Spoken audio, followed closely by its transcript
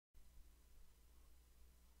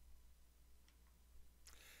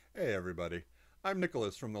Hey everybody, I'm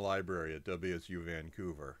Nicholas from the library at WSU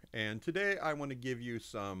Vancouver, and today I want to give you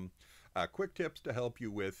some quick tips to help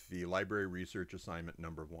you with the library research assignment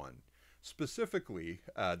number one. Specifically,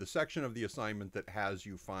 the section of the assignment that has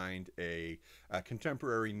you find a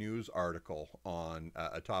contemporary news article on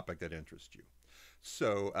a topic that interests you.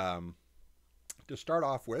 So, to start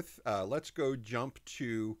off with, let's go jump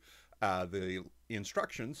to the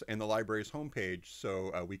instructions and the library's homepage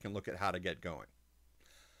so we can look at how to get going.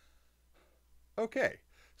 Okay,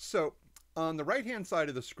 so on the right-hand side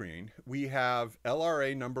of the screen, we have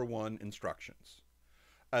LRA Number One instructions.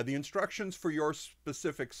 The instructions for your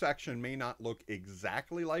specific section may not look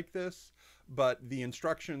exactly like this, but the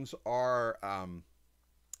instructions are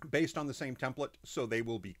based on the same template, so they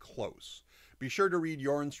will be close. Be sure to read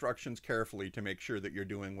your instructions carefully to make sure that you're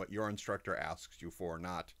doing what your instructor asks you for,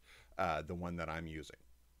 not the one that I'm using.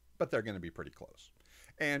 But they're going to be pretty close.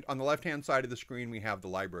 And on the left-hand side of the screen, we have the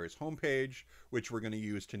library's homepage, which we're going to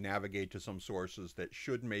use to navigate to some sources that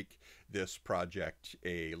should make this project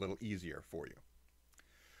a little easier for you.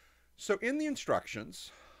 So in the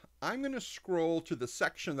instructions, I'm going to scroll to the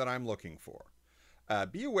section that I'm looking for.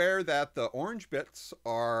 Be aware that the orange bits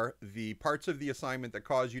are the parts of the assignment that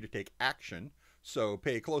cause you to take action, so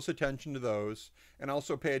pay close attention to those, and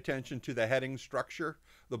also pay attention to the heading structure.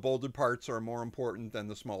 The bolded parts are more important than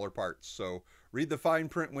the smaller parts, so read the fine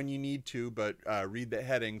print when you need to, but read the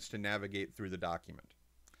headings to navigate through the document.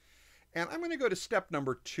 And I'm going to go to step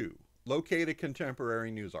number 2, locate a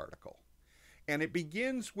contemporary news article. And it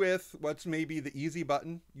begins with what's maybe the easy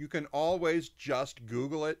button. You can always just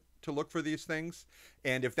Google it to look for these things,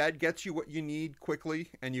 and if that gets you what you need quickly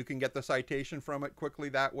and you can get the citation from it quickly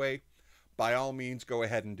that way, by all means go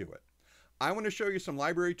ahead and do it. I want to show you some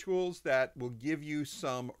library tools that will give you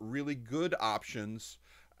some really good options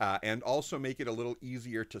and also make it a little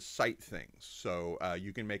easier to cite things, so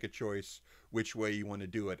you can make a choice which way you want to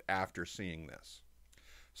do it after seeing this.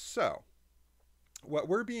 So what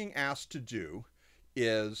we're being asked to do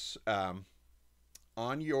is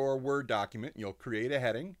on your Word document, you'll create a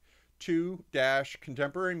heading,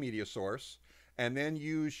 /contemporary media source, and then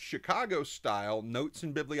use Chicago style notes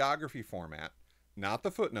and bibliography format, not the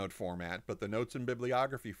footnote format, but the notes and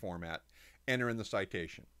bibliography format, enter in the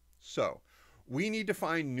citation. So we need to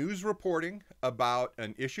find news reporting about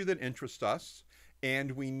an issue that interests us,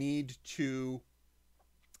 and we need to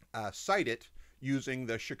cite it using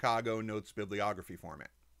the Chicago notes bibliography format.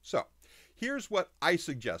 So here's what I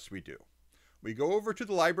suggest we do. We go over to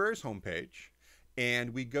the library's homepage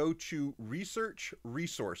and we go to Research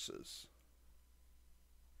Resources.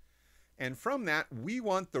 And from that, we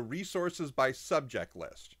want the resources by subject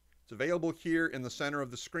list. It's available here in the center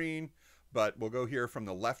of the screen, but we'll go here from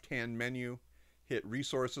the left-hand menu, hit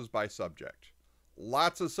Resources by Subject.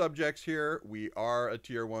 Lots of subjects here. We are a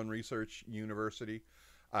Tier 1 research university.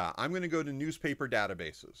 I'm going to go to newspaper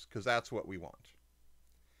databases because that's what we want.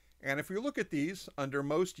 And if we look at these under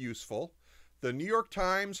Most Useful, the New York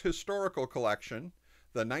Times Historical Collection,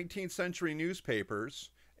 the 19th century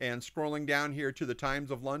newspapers, and scrolling down here to the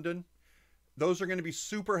Times of London, those are going to be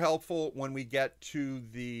super helpful when we get to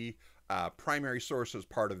the primary sources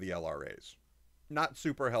part of the LRAs. Not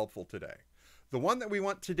super helpful today. The one that we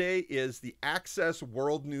want today is the Access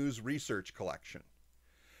World News Research Collection.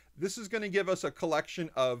 This is going to give us a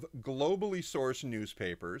collection of globally sourced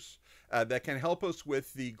newspapers that can help us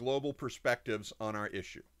with the global perspectives on our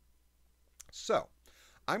issue. So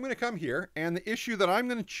I'm going to come here, and the issue that I'm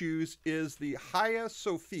going to choose is the Hagia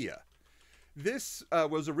Sophia. This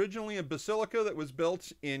was originally a basilica that was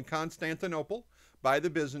built in Constantinople by the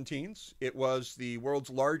Byzantines. It was the world's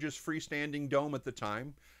largest freestanding dome at the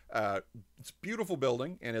time. It's a beautiful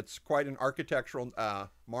building, and it's quite an architectural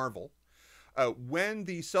marvel. When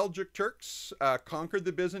the Seljuk Turks conquered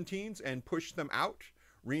the Byzantines and pushed them out,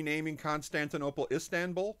 renaming Constantinople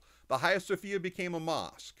Istanbul, the Hagia Sophia became a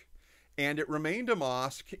mosque. And it remained a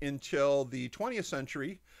mosque until the 20th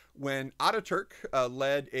century when Ataturk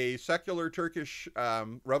led a secular Turkish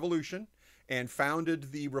revolution and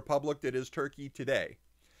founded the republic that is Turkey today.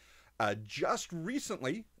 Just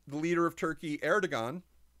recently, the leader of Turkey, Erdogan,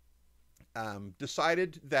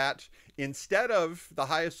 decided that instead of the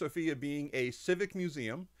Hagia Sophia being a civic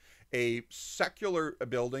museum, a secular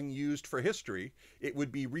building used for history, it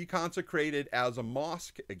would be reconsecrated as a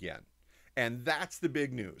mosque again. And that's the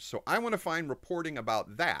big news. So I want to find reporting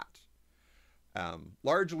about that,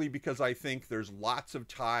 largely because I think there's lots of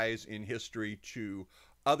ties in history to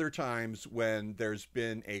other times when there's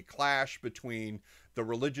been a clash between the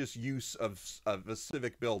religious use of a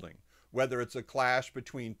civic building, whether it's a clash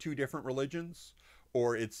between two different religions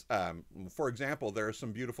Or it's, for example, there are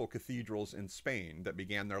some beautiful cathedrals in Spain that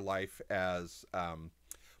began their life as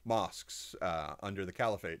mosques under the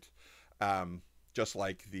Caliphate. Just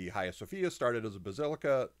like the Hagia Sophia started as a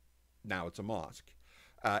basilica, now it's a mosque.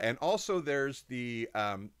 And also there's the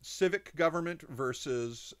civic government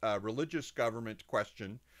versus religious government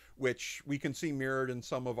question, which we can see mirrored in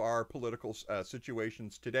some of our political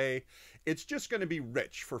situations today. It's just going to be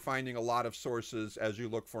rich for finding a lot of sources as you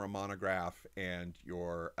look for a monograph and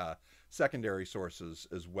your secondary sources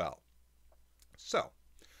as well. So,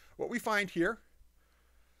 what we find here,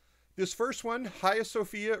 this first one, Hagia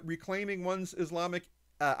Sophia, reclaiming one's Islamic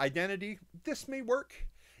identity, this may work.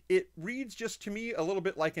 It reads just to me a little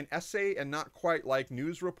bit like an essay and not quite like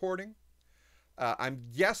news reporting. I'm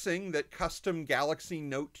guessing that custom Galaxy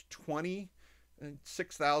Note 20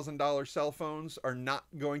 $6,000 cell phones are not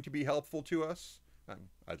going to be helpful to us.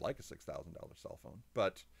 I'd like a $6,000 cell phone,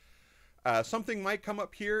 but something might come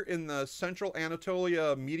up here in the Central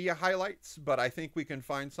Anatolia media highlights, but I think we can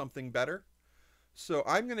find something better. So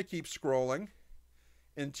I'm going to keep scrolling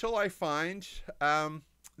until I find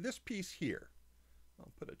this piece here.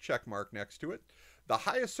 I'll put a check mark next to it. The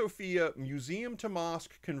Hagia Sophia Museum to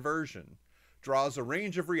Mosque conversion draws a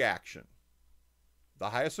range of reaction. The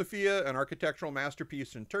Hagia Sophia, an architectural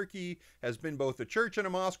masterpiece in Turkey, has been both a church and a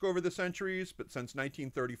mosque over the centuries, but since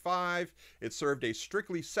 1935, it served a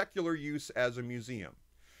strictly secular use as a museum.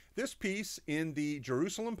 This piece in the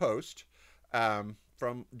Jerusalem Post,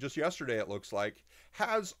 from just yesterday it looks like,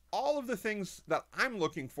 has all of the things that I'm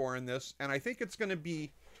looking for in this, and I think it's going to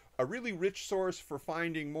be a really rich source for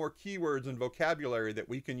finding more keywords and vocabulary that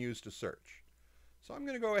we can use to search. So I'm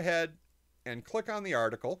going to go ahead and click on the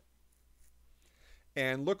article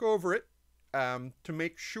and look over it to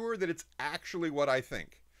make sure that it's actually what I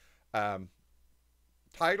think.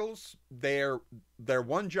 Titles, their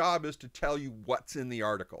one job is to tell you what's in the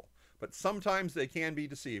article, but sometimes they can be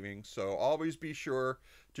deceiving, so always be sure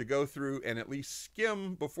to go through and at least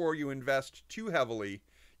skim before you invest too heavily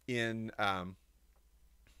in an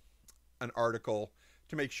article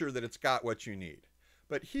to make sure that it's got what you need.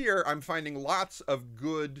 But here I'm finding lots of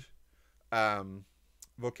good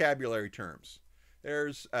vocabulary terms.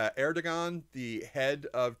 There's Erdogan, the head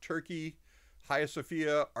of Turkey, Hagia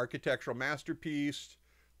Sophia, architectural masterpiece,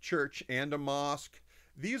 church and a mosque.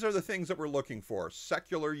 These are the things that we're looking for.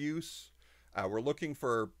 Secular use. We're looking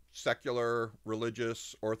for secular,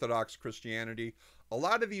 religious, Orthodox Christianity. A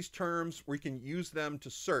lot of these terms, we can use them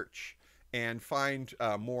to search and find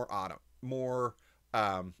more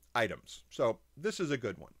items. So this is a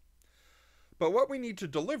good one. But what we need to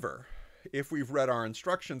deliver, if we've read our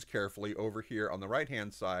instructions carefully over here on the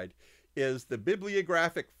right-hand side, is the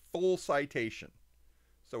bibliographic full citation.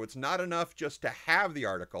 So it's not enough just to have the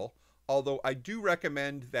article, although I do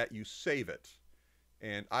recommend that you save it.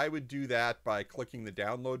 And I would do that by clicking the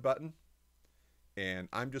download button. And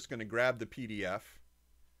I'm just going to grab the PDF.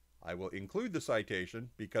 I will include the citation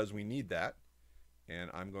because we need that.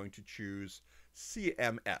 And I'm going to choose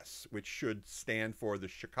CMS, which should stand for the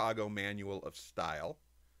Chicago Manual of Style,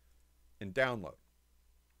 and download.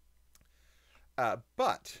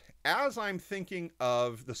 But as I'm thinking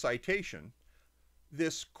of the citation,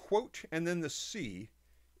 this quote and then the C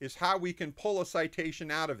is how we can pull a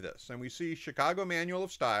citation out of this. And we see Chicago Manual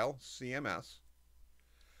of Style, CMS.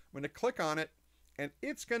 I'm going to click on it, and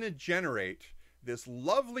it's going to generate this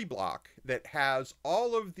lovely block that has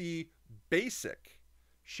all of the basic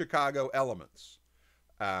Chicago elements.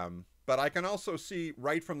 But I can also see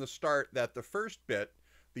right from the start that the first bit,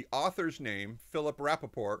 the author's name, Philip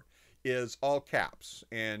Rappaport, is all caps.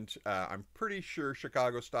 And I'm pretty sure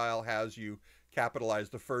Chicago Style has you capitalize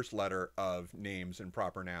the first letter of names and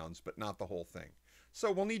proper nouns, but not the whole thing. So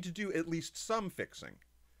we'll need to do at least some fixing.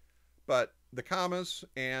 But the commas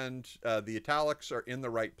and the italics are in the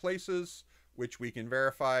right places, which we can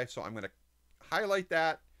verify. So I'm going to highlight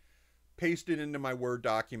that, paste it into my Word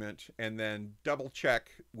document, and then double check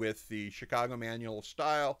with the Chicago Manual of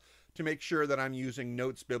Style to make sure that I'm using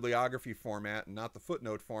notes bibliography format and not the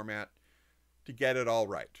footnote format to get it all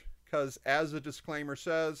right. Because as the disclaimer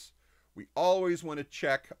says, we always want to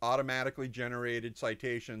check automatically generated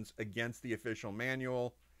citations against the official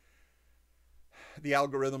manual. The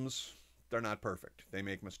algorithms, they're not perfect. They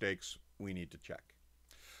make mistakes. We need to check.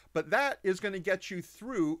 But that is going to get you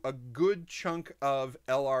through a good chunk of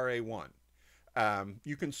LRA 1.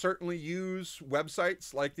 You can certainly use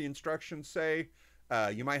websites like the instructions say.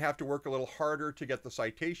 You might have to work a little harder to get the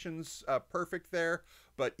citations perfect there,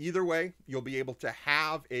 but either way, you'll be able to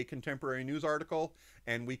have a contemporary news article,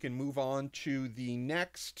 and we can move on to the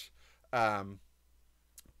next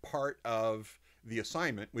part of the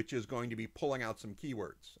assignment, which is going to be pulling out some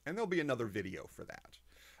keywords. And there'll be another video for that.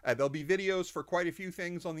 There'll be videos for quite a few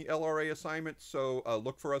things on the LRA assignment, so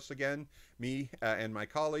look for us again, me and my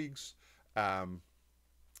colleagues.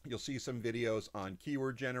 You'll see some videos on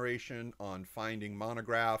keyword generation, on finding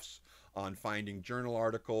monographs, on finding journal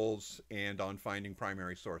articles, and on finding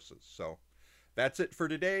primary sources. So that's it for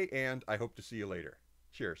today, and I hope to see you later.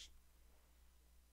 Cheers.